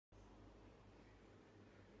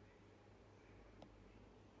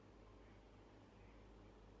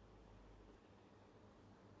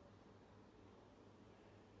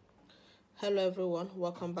Hello everyone,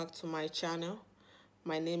 welcome back to my channel.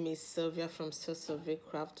 My name is Sylvia from Sylvia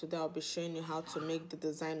Craft. Today I'll be showing you how to make the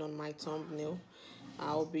design on my thumbnail.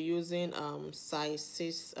 I'll be using size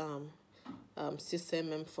 6 6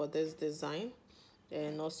 mm for this design,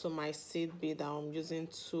 and also my seed bead. I'm using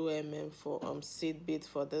 2 mm for seed bead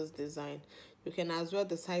for this design. You can as well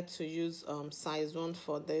decide to use size 1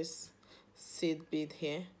 for this seed bead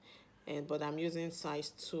here, but I'm using size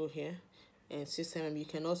 2 here and 6 mm. You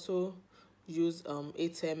can also use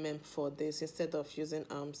 8 mm for this instead of using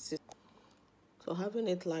 6. So having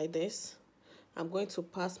it like this, I'm going to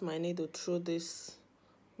pass my needle through this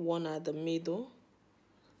one at the middle,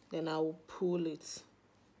 then I will pull it.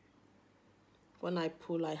 When I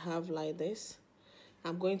pull, I have like this.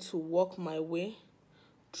 I'm going to work my way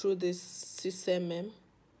through this 6 mm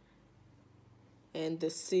and the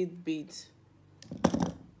seed bead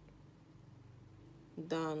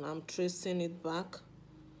down. I'm tracing it back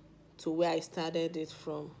to where I started it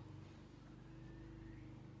from.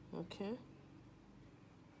 Okay,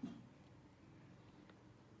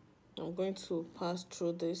 I'm going to pass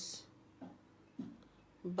through this,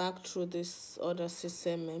 back through this other 6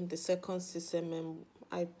 mm, the second 6 mm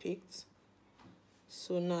I picked.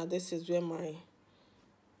 So now this is where my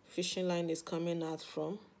fishing line is coming out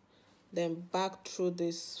from. Then back through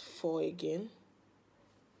this 4 again.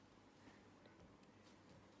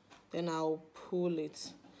 Then I'll pull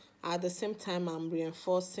it. At the same time, I'm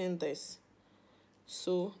reinforcing this.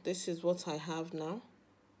 So this is what I have now.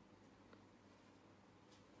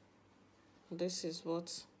 This is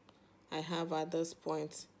what I have at this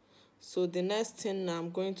point. So the next thing now,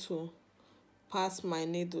 I'm going to pass my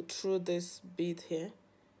needle through this bead here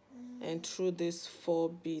and through this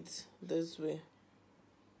 4 beads this way,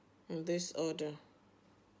 in this order,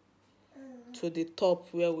 to the top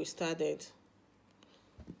where we started.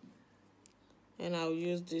 And I'll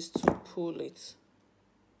use this to pull it.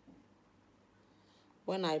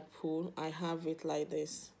 When I pull, I have it like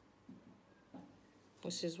this.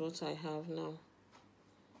 This is what I have now.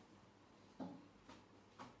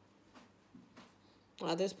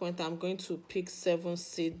 At this point, I'm going to pick 7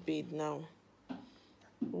 seed bead now.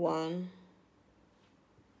 1,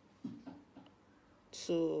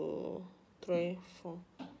 2, 3, 4.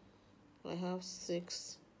 I have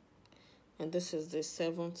 6, and this is the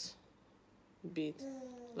 7th bead,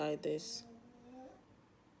 like this.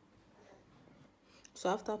 So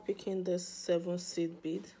after picking this 7 seed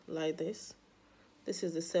bead like this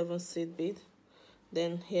is the 7th seed bead.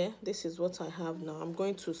 Then here, this is what I have now. I'm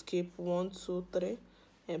going to skip 1, 2, 3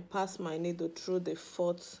 and pass my needle through the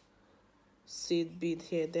 4th seed bead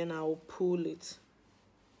here. Then I will pull it.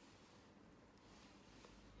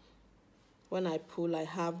 When I pull, I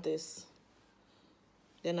have this.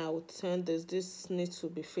 Then I will turn this. This needs to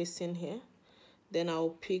be facing here. Then I will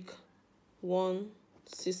pick 1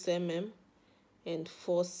 6 mm and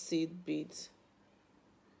 4 seed beads.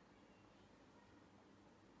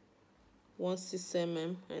 1 6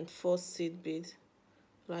 mm and 4 seed beads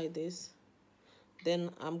like this. Then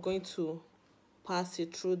I'm going to pass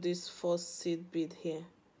it through this 4th seed bead here.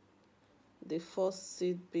 The 4th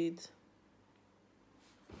seed bead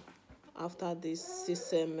after this 6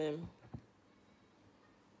 mm.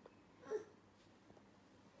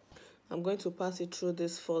 I'm going to pass it through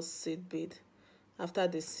this 4th seed bead after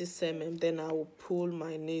the 6 mm. Then I will pull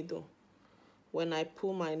my needle. When I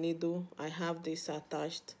pull my needle, I have this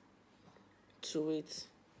attached to it.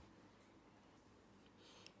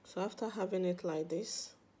 So after having it like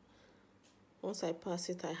this, once I pass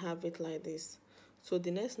it, I have it like this. So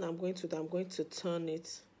the next thing I'm going to do, I'm going to turn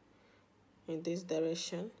it in this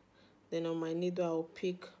direction. Then on my needle, I'll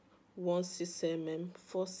pick 1 6 mm,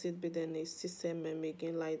 4 seed bead, and a 6 mm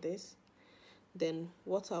again like this. Then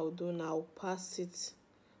what I'll do now,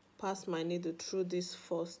 pass my needle through this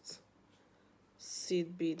 1st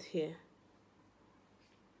seed bead here.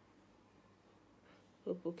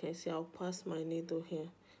 Hope you can see. I'll pass my needle here.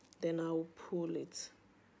 Then I'll pull it.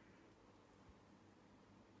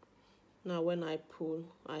 Now when I pull,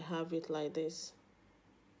 I have it like this.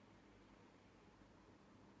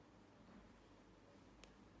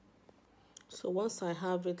 So once I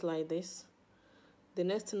have it like this, the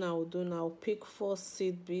next thing I will do now, pick 4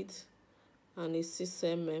 seed beads and a 6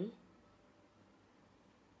 mm.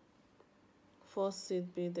 4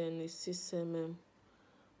 seed bead and a 6 mm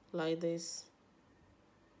like this.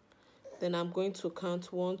 Then I'm going to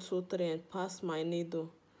count 1 2 3 and pass my needle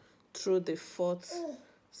through the 4th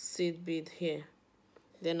seed bead here.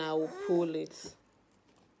 Then I will pull it.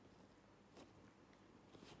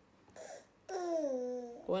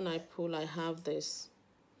 When I pull, I have this.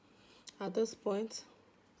 At this point,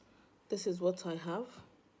 this is what I have.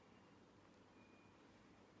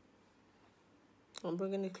 I'm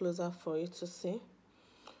bringing it closer for you to see.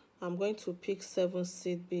 I'm going to pick 7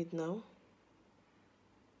 seed bead now.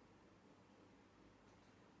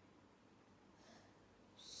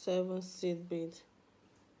 Seven seed bead.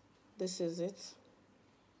 This is it.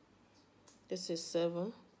 This is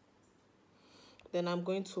 7. Then I'm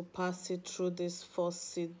going to pass it through this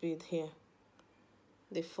first seed bead here.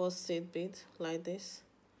 The first seed bead like this.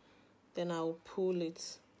 Then I'll pull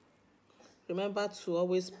it. Remember to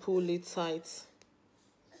always pull it tight.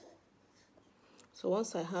 So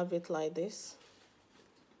once I have it like this,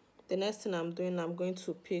 the next thing I'm doing, I'm going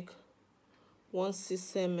to pick 1 6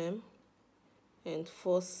 mm and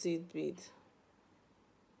 4 seed bead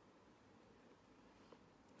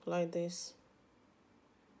like this.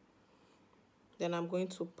 Then I'm going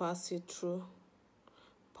to pass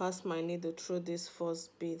my needle through this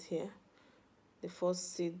first bead here, the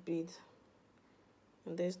first seed bead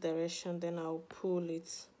in this direction. Then I'll pull it.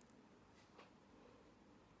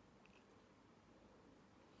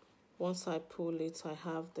 Once I pull it, I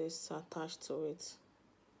have this attached to it.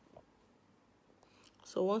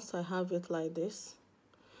 So once I have it like this,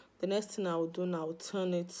 the next thing I'll do now, I'll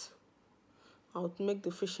turn it. I'll make the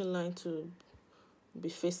fishing line to be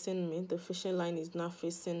facing me. The fishing line is now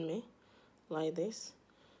facing me like this.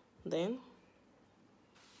 Then,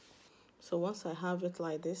 so once I have it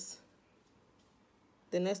like this,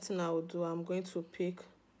 the next thing I will do, I'm going to pick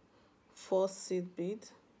 4 seed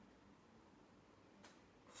beads,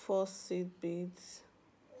 4 seed beads,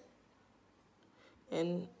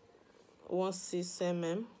 and 1 6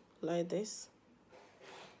 mm like this.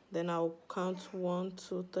 Then I'll count 1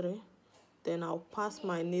 2 3. Then I'll pass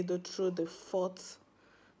my needle through the 4th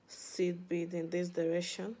seed bead in this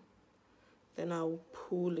direction. Then I'll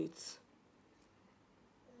pull it.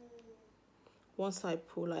 Once I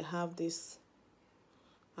pull, I have this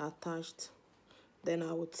attached. Then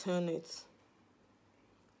I will turn it.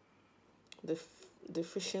 The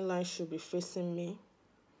fishing line should be facing me.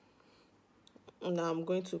 Now I'm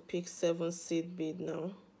going to pick 7 seed bead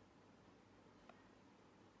now.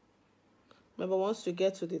 Remember, once you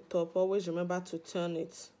get to the top, always remember to turn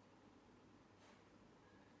it.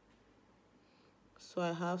 So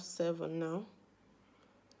I have 7 now.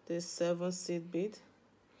 This 7 seed bead.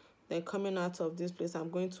 Then coming out of this place, I'm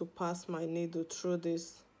going to pass my needle through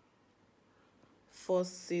this 4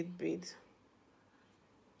 seed bead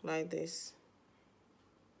like this.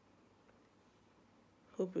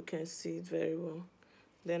 Hope you can see it very well.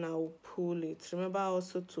 Then I will pull it. Remember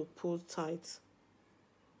also to pull tight.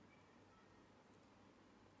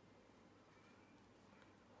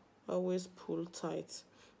 Always pull tight.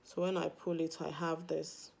 So when I pull it, I have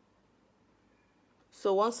this.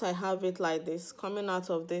 So once I have it like this, coming out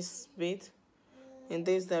of this bead in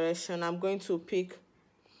this direction, I'm going to pick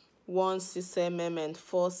 1 6 mm and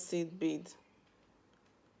 4 seed bead.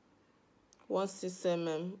 1 6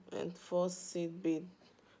 mm and 4 seed bead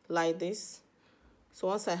like this. So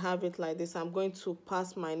once I have it like this, I'm going to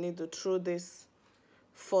pass my needle through this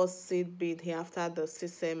 4 seed bead here after the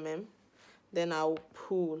 6 mm. Then I will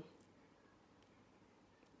pull.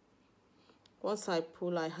 Once I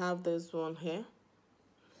pull, I have this one here.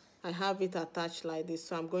 I have it attached like this,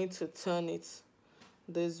 so I'm going to turn it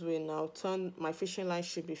this way now. My fishing line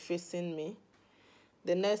should be facing me.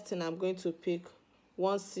 The next thing, I'm going to pick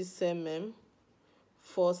 1 6 mm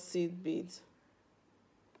 4 seed bead.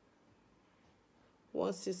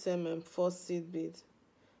 1 6 mm 4 seed bead.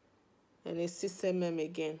 And a 6 mm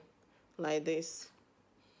again, like this.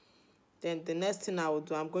 Then the next thing I will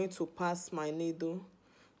do, I'm going to pass my needle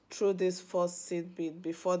through this first seed bead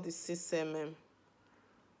before the 6 mm,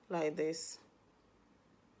 like this.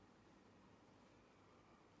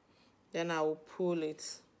 Then I will pull it.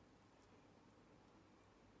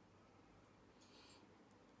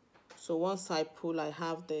 So once I pull, I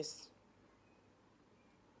have this.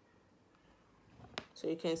 So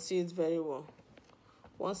you can see it very well.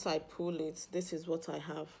 Once I pull it, this is what I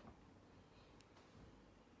have.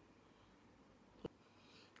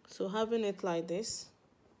 So having it like this,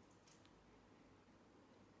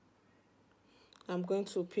 I'm going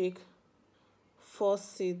to pick 4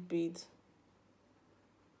 seed beads.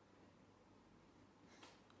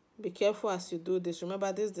 Be careful as you do this.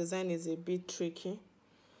 Remember, this design is a bit tricky.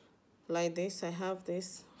 Like this, I have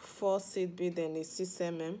this 4 seed bead and a 6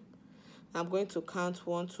 mm. I'm going to count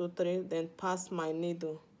 1 2 3, then pass my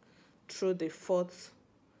needle through the 4th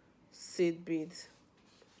seed bead.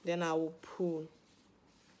 Then I will pull.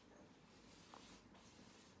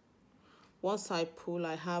 Once I pull,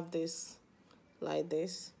 I have this like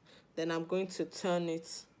this. Then I'm going to turn it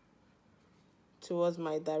towards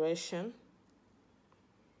my direction.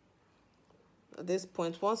 at this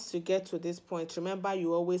point. Once you get to this point, remember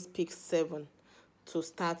you always pick 7 to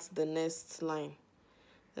start the next line.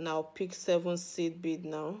 And I'll pick 7 seed bead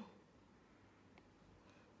now.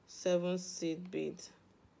 7 seed bead.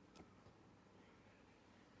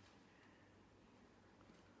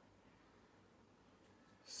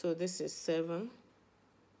 So this is 7.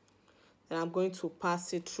 And I'm going to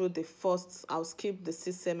pass it through the first, I'll skip the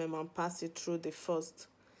 6 mm and pass it through the first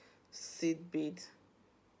seed bead.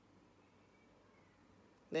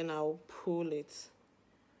 Then I'll pull it.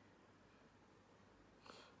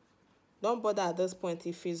 Don't bother at this point.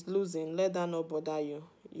 If it's losing, let that not bother you.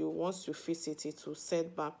 Once you fix it, it will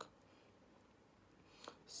set back.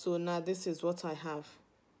 So now this is what I have.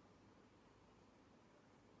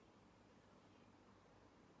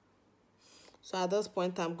 So at this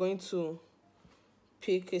point, I'm going to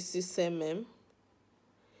pick a 6 mm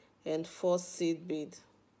and 4 seed bead.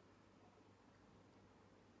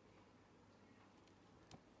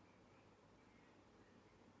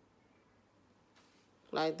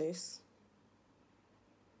 Like this.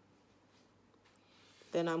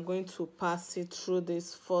 Then I'm going to pass it through the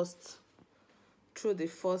first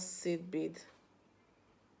seed bead.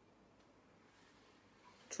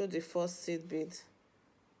 Through the first seed bead.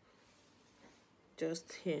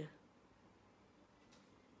 Just here.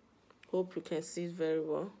 Hope you can see it very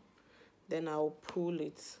well. Then I'll pull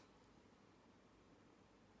it.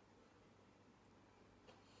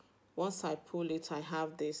 Once I pull it, I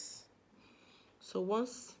have this. So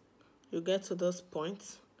once you get to this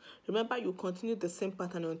point, remember you continue the same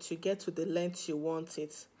pattern until you get to the length you want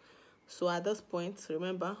it. So at this point,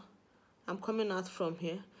 remember, I'm coming out from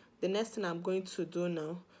here. The next thing I'm going to do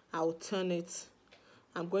now, I'll turn it.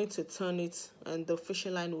 I'm going to turn it and the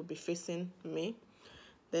fishing line will be facing me.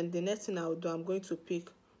 Then the next thing I'll do, I'm going to pick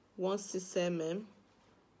 1 6 mm,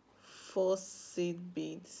 4 seed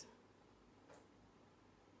beads,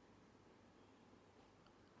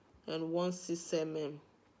 and 1 6 mm,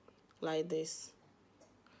 like this.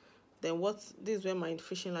 Then this is where my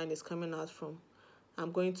fishing line is coming out from.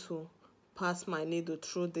 I'm going to pass my needle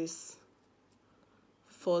through this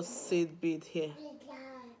first seed bead here,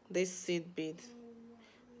 this seed bead.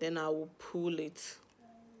 Then I will pull it.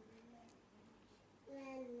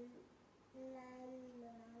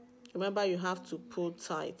 Remember, you have to pull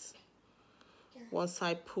tight. Once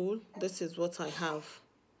I pull, this is what I have.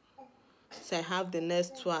 So I have the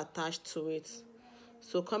next 2 attached to it.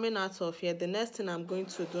 So coming out of here, the next thing I'm going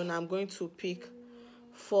to do, now I'm going to pick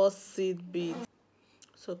 4 seed beads.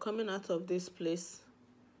 So coming out of this place,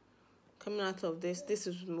 coming out of this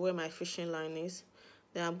is where my fishing line is.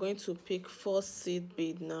 Then I'm going to pick 4 seed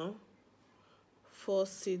bead now. 4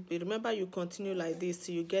 seed bead. Remember, you continue like this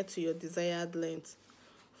till you get to your desired length.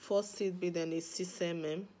 4 seed bead and a 6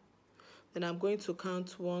 mm. Then I'm going to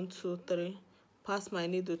count 1 2 3, pass my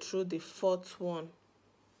needle through the 4th one.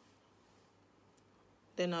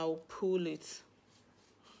 Then I'll pull it.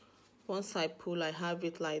 Once I pull, I have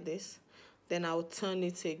it like this. Then I'll turn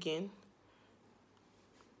it again.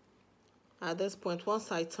 At this point,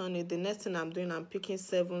 once I turn it, the next thing I'm doing, I'm picking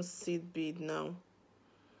 7 seed bead now.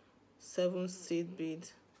 7 seed bead.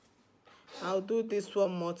 I'll do this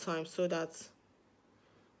one more time so that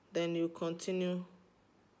then you continue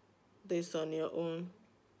this on your own.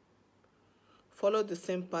 Follow the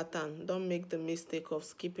same pattern. Don't make the mistake of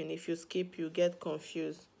skipping. If you skip, you get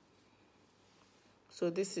confused. So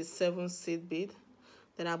this is 7 seed bead.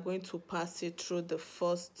 Then I'm going to pass it through the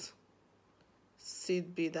first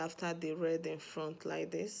seed bead after the red in front like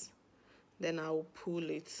this. Then I will pull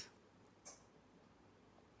it.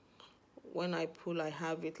 When I pull, I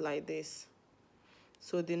have it like this.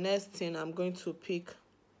 So the next thing, I'm going to pick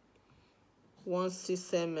 1 6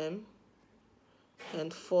 mm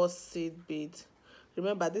and 4 seed bead.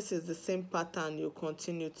 Remember, this is the same pattern you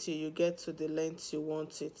continue till you get to the length you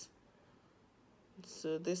want it.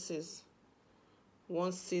 So this is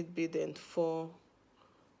 1 seed bead and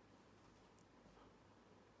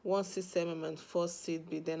 1 6 mm and 4 seed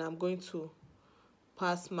bead. Then I'm going to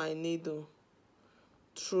pass my needle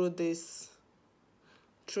through the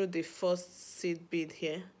first seed bead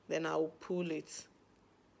here. Then I will pull it.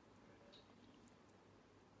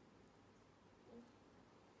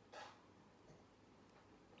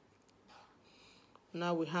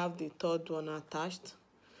 Now we have the 3rd one attached.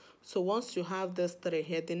 So once you have this 3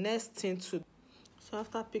 here, the next thing to, so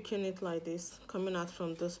after picking it like this, coming out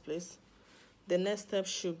from this place, the next step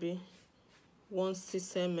should be 1 6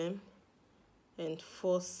 mm and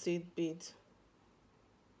 4 seed bead.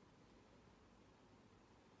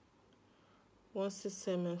 1 6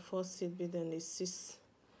 mm, 4 seed bead and a 6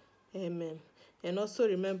 mm. And also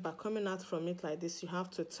remember, coming out from it like this, you have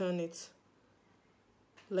to turn it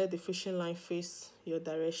let the fishing line face your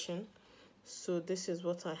direction. So this is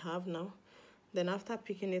what I have now. Then after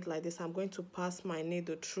picking it like this, I'm going to pass my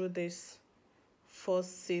needle through this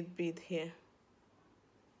first seed bead here,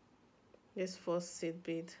 this first seed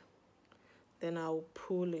bead. Then I'll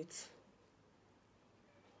pull it.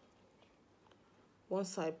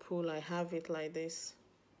 Once I pull, I have it like this.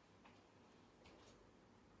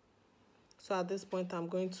 So at this point, I'm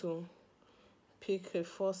going to pick a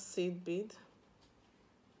first seed bead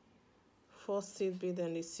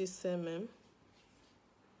and the 6 mm.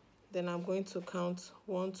 Then I'm going to count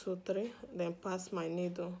 1, 2, 3, then pass my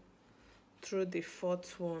needle through the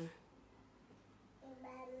 4th one.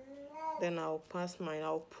 Then I'll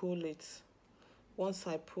pull it. Once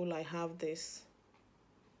I pull, I have this.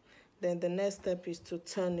 Then the next step is to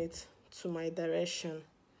turn it to my direction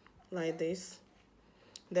like this.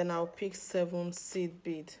 Then I'll pick 7 seed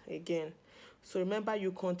bead again. So remember,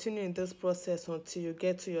 you continue in this process until you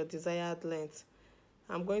get to your desired length.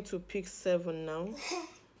 I'm going to pick 7 now.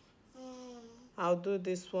 I'll do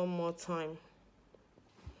this one more time.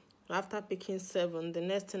 After picking 7, the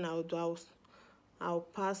next thing I'll do, I'll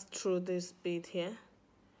pass through this bead here,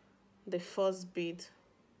 the first bead.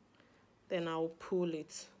 Then I'll pull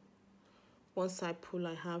it. Once I pull,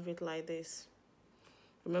 I have it like this.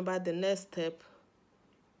 Remember, the next step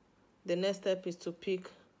is to pick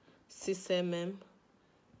 6 mm,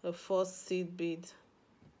 a first seed bead.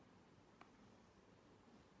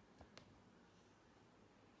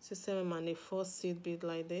 6 mm and a first seed bead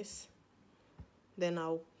like this. Then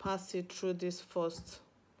I'll pass it through this first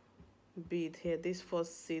bead here, this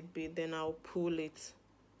first seed bead. Then I'll pull it.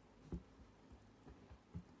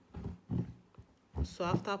 So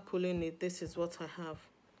after pulling it, this is what I have.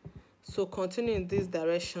 So continue in this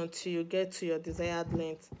direction till you get to your desired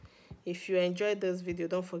length. If you enjoyed this video,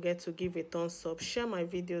 don't forget to give a thumbs up, share my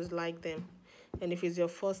videos, like them, and if it's your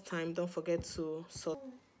first time, don't forget to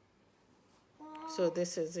subscribe. So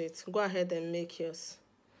this is it. Go ahead and make yours.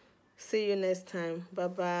 See you next time. Bye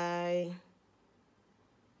bye.